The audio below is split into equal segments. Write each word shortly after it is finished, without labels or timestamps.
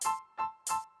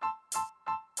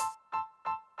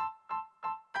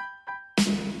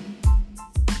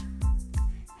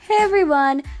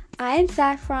everyone, I'm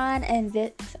Saffron and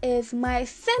this is my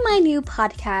semi-new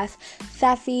podcast,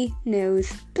 Safi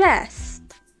Knows Best.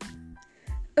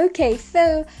 Okay,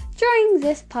 so during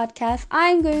this podcast,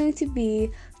 I'm going to be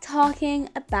talking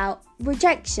about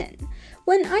rejection.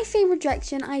 When I say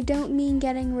rejection, I don't mean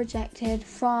getting rejected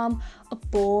from a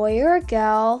boy or a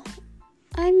girl.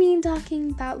 I mean talking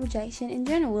about rejection in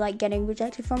general, like getting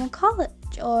rejected from a college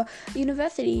or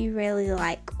university you really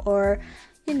like, or,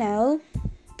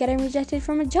 getting rejected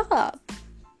from a job.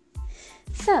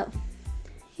 So,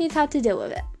 here's how to deal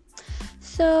with it.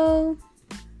 So,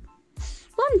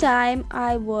 one time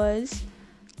I was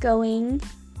going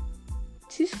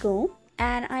to school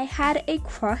and I had a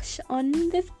crush on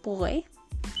this boy.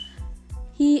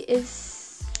 He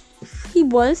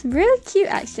was really cute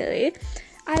actually.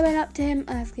 I went up to him,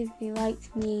 asked if he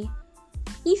liked me.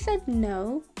 He said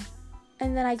no,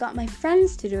 and then I got my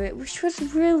friends to do it, which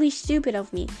was really stupid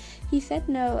of me. He said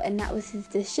no, and that was his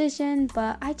decision,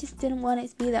 but I just didn't want it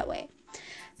to be that way.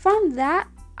 From that,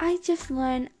 I just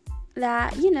learned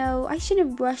that, I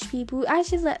shouldn't rush people. I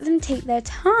should let them take their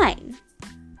time.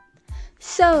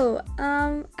 So,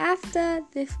 after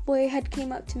this boy had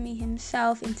came up to me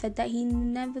himself and said that he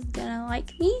never gonna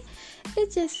like me,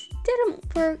 it just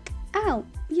didn't work out.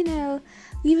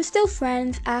 We were still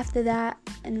friends after that,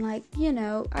 and I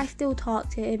still talk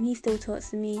to him, he still talks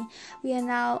to me. We are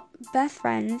now best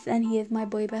friends, and he is my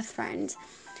boy best friend.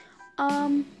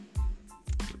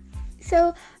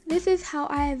 So this is how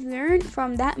I have learned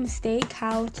from that mistake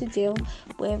how to deal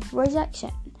with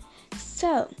rejection.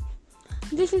 So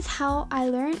this is how I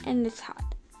learned, and it's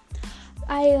hard.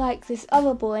 I like this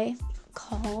other boy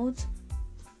called,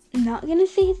 I'm not gonna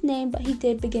say his name, but he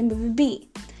did begin with a B.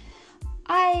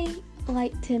 I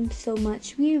liked him so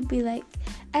much. We would be like,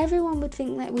 everyone would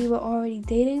think that we were already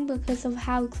dating because of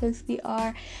how close we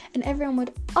are, and everyone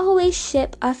would always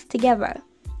ship us together.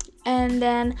 And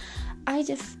then I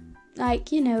just,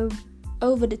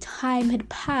 over the time had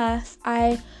passed,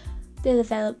 I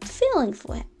developed feelings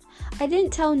for him. I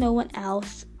didn't tell no one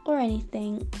else or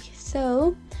anything.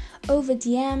 So, over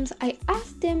DMs, I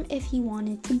asked him if he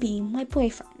wanted to be my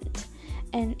boyfriend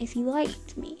and if he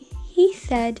liked me. He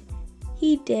said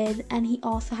he did, and he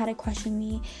also had a crush on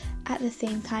me at the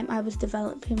same time I was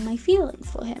developing my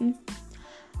feelings for him.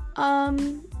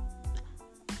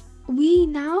 We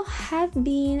now have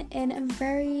been in a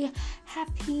very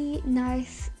happy,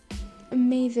 nice,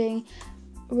 amazing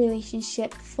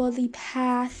relationship for the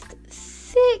past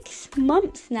 6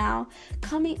 months now,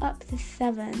 coming up to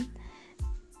 7.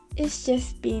 It's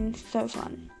just been so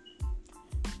fun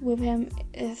with him.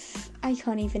 I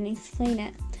can't even explain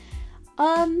it.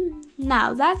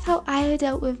 Now that's how I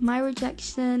dealt with my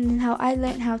rejection and how I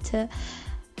learned how to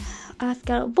ask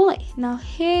out a boy. Now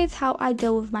here's how I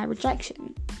deal with my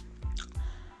rejection.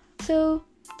 So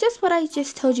just what I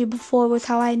just told you before was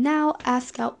how I now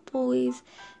ask out boys.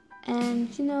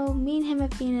 And me and him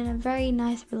have been in a very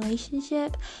nice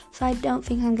relationship, so I don't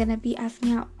think I'm gonna be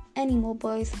asking out any more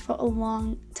boys for a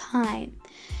long time.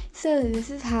 So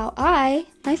this is how I,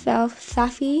 myself,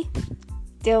 Safi,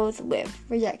 deals with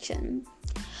rejection.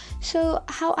 So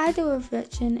how I deal with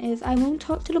rejection is I won't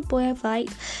talk to the boy I've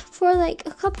liked for a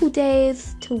couple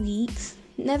days to weeks.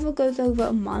 Never goes over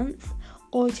a month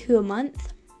or to a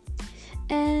month.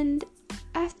 And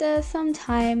after some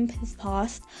time has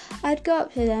passed, I'd go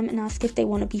up to them and ask if they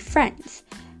want to be friends.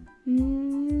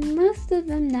 Most of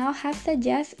them now have said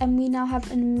yes, and we now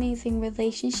have an amazing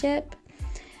relationship.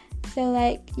 So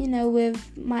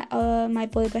with my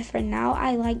boy best friend now,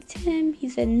 I liked him. He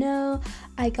said no.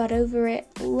 I got over it.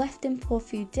 Left him for a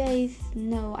few days.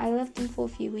 No, I left him for a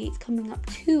few weeks, coming up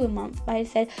to a month. But I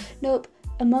said, nope,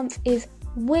 a month is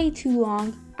way too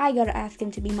long. I gotta ask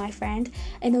him to be my friend.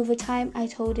 And over time, I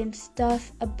told him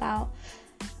stuff about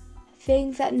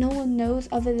things that no one knows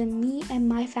other than me and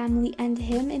my family and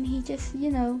him. And he just,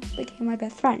 became my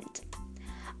best friend.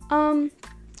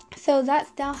 So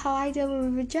that's now how I deal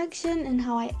with rejection and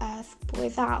how I ask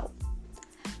boys out.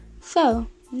 So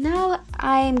now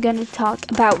I am going to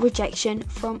talk about rejection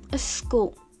from a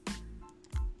school.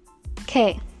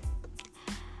 Okay.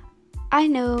 I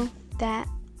know that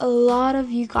a lot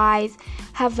of you guys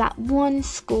have that one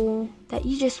school that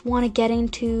you just want to get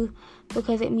into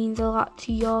because it means a lot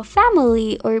to your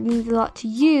family or it means a lot to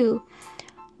you.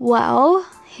 Well,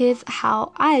 here's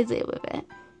how I deal with it.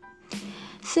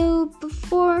 So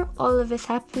before all of this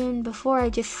happened, before I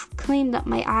just cleaned up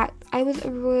my act, I was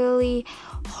a really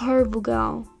horrible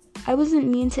girl. I wasn't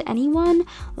mean to anyone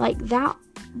like that,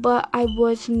 but I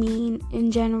was mean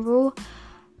in general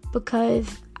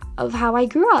because of how I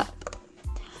grew up.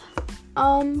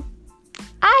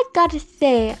 I gotta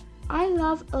say, I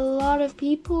love a lot of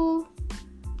people.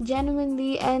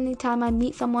 Genuinely, anytime I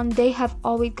meet someone, they have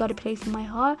always got a place in my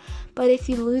heart. But if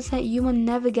you lose that, you are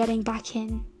never getting back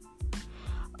in.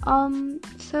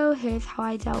 So here's how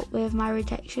I dealt with my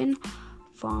rejection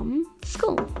from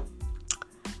school.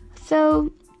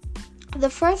 So the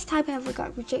first time I ever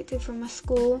got rejected from my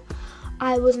school,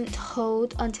 I wasn't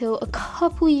told until a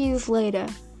couple years later.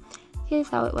 Here's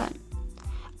how it went.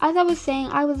 As I was saying,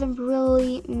 I was a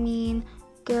really mean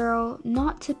girl,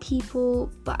 not to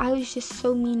people, but I was just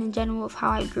so mean in general of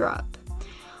how I grew up.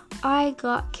 I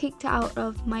got kicked out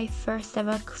of my first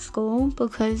ever school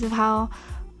because of how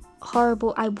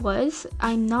horrible I was.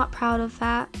 I'm not proud of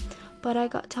that, but I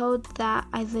got told that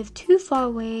I lived too far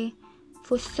away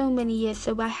for so many years,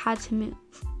 so I had to move.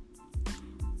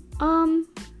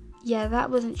 Yeah, that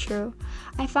wasn't true.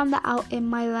 I found that out in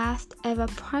my last ever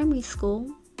primary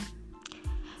school,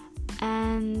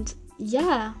 and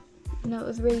yeah, it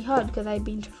was really hard because I'd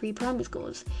been to 3 primary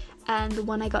schools, and the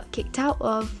one I got kicked out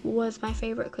of was my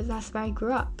favorite because that's where I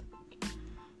grew up.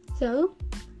 So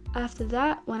after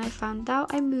that, when I found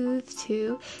out, I moved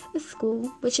to a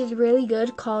school which is really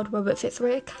good called Robert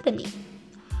Fitzroy Academy.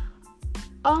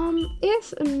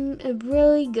 It's a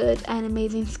really good and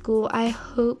amazing school. I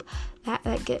hope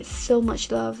that gets so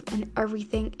much love and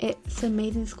everything. It's an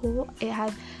amazing school. It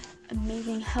has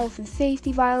amazing health and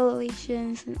safety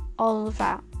violations and all of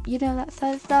that. You know, that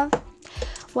sort of stuff.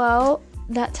 Well,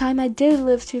 that time I did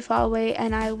live too far away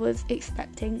and I was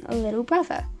expecting a little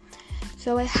brother.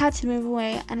 So I had to move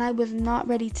away and I was not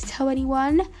ready to tell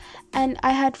anyone. And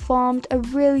I had formed a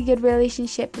really good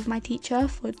relationship with my teacher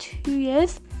for 2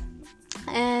 years.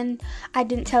 And I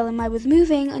didn't tell him I was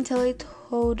moving until I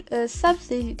told a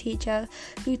substitute teacher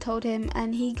who told him,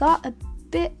 and he got a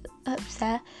bit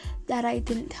upset that I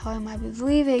didn't tell him I was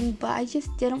leaving, but I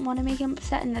just didn't want to make him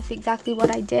upset, and that's exactly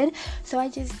what I did. So I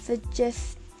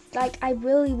I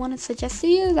really want to suggest to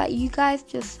you that you guys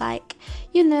just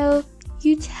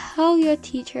you tell your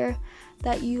teacher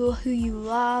that who you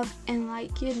love, and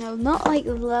not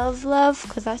love,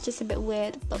 because that's just a bit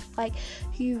weird, but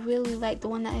who you really like, the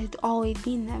one that has always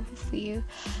been there for you.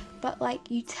 But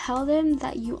you tell them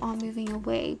that you are moving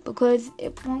away, because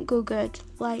it won't go good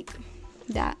like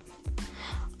that.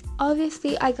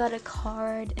 Obviously, I got a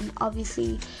card, and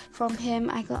obviously from him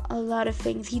I got a lot of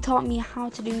things. He taught me how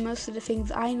to do most of the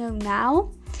things I know now,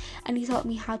 and he taught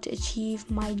me how to achieve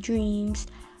my dreams.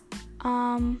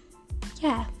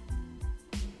 Yeah.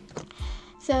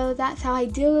 So that's how I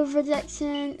deal with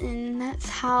rejection, and that's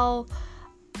how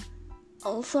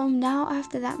also now,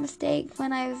 after that mistake,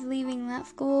 when I was leaving that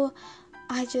school,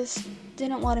 I just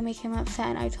didn't want to make him upset,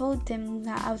 and I told him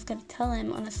that I was going to tell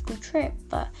him on a school trip,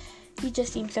 but he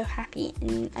just seemed so happy,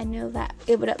 and I know that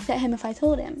it would upset him if I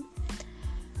told him.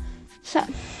 So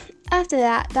after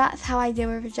that, that's how I deal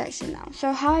with rejection now.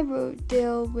 So how I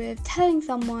deal with telling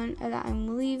someone that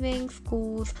I'm leaving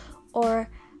schools, or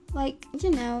I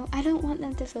don't want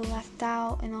them to feel left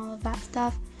out and all of that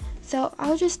stuff. So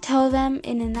I'll just tell them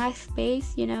in a nice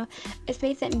space, a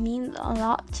space that means a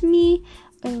lot to me,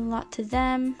 a lot to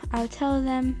them. I'll tell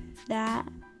them that,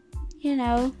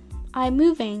 I'm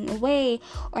moving away,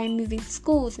 or I'm moving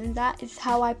schools, and that is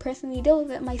how I personally deal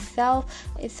with it myself.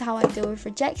 It's how I deal with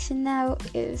rejection now.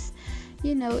 It's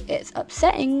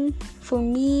upsetting for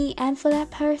me and for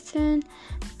that person,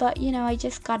 but I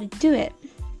just gotta do it.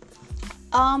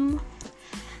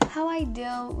 How I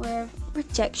deal with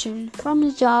rejection from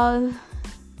a job,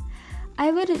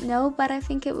 I wouldn't know, but I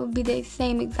think it would be the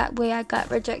same exact way I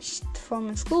got rejection from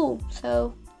a school.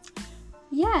 So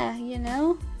yeah,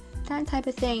 that type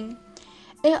of thing.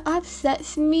 It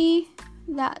upsets me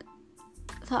that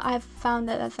I've found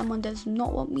out that someone does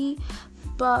not want me,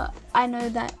 but I know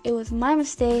that it was my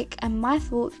mistake and my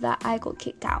fault that I got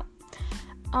kicked out.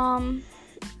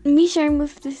 Me sharing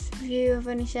with this video, I've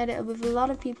only shared it with a lot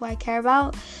of people I care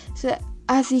about, so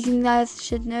as you guys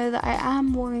should know that I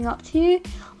am warming up to,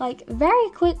 very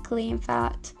quickly, in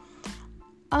fact.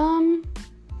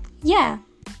 Yeah.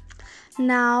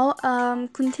 Now,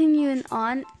 continuing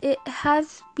on, it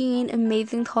has been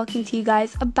amazing talking to you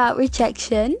guys about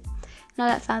rejection. Now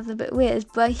that sounds a bit weird,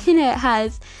 but it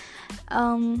has.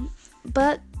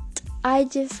 But I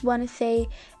just want to say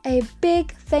a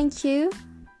big thank you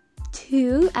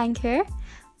to Anchor.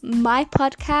 My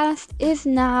podcast is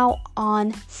now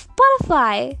on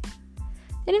Spotify.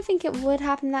 Didn't think it would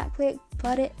happen that quick,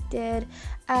 but it did.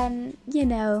 And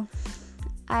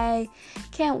I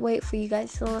can't wait for you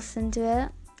guys to listen to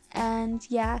it. And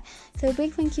yeah, so a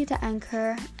big thank you to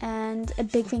Anchor, and a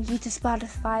big thank you to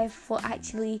Spotify for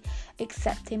actually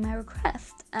accepting my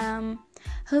request.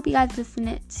 Hope you guys listen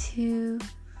it to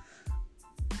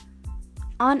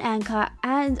on Anchor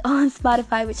and on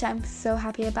Spotify, which I'm so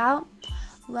happy about.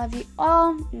 Love you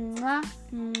all. Mwah,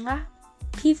 mwah.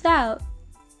 Peace out.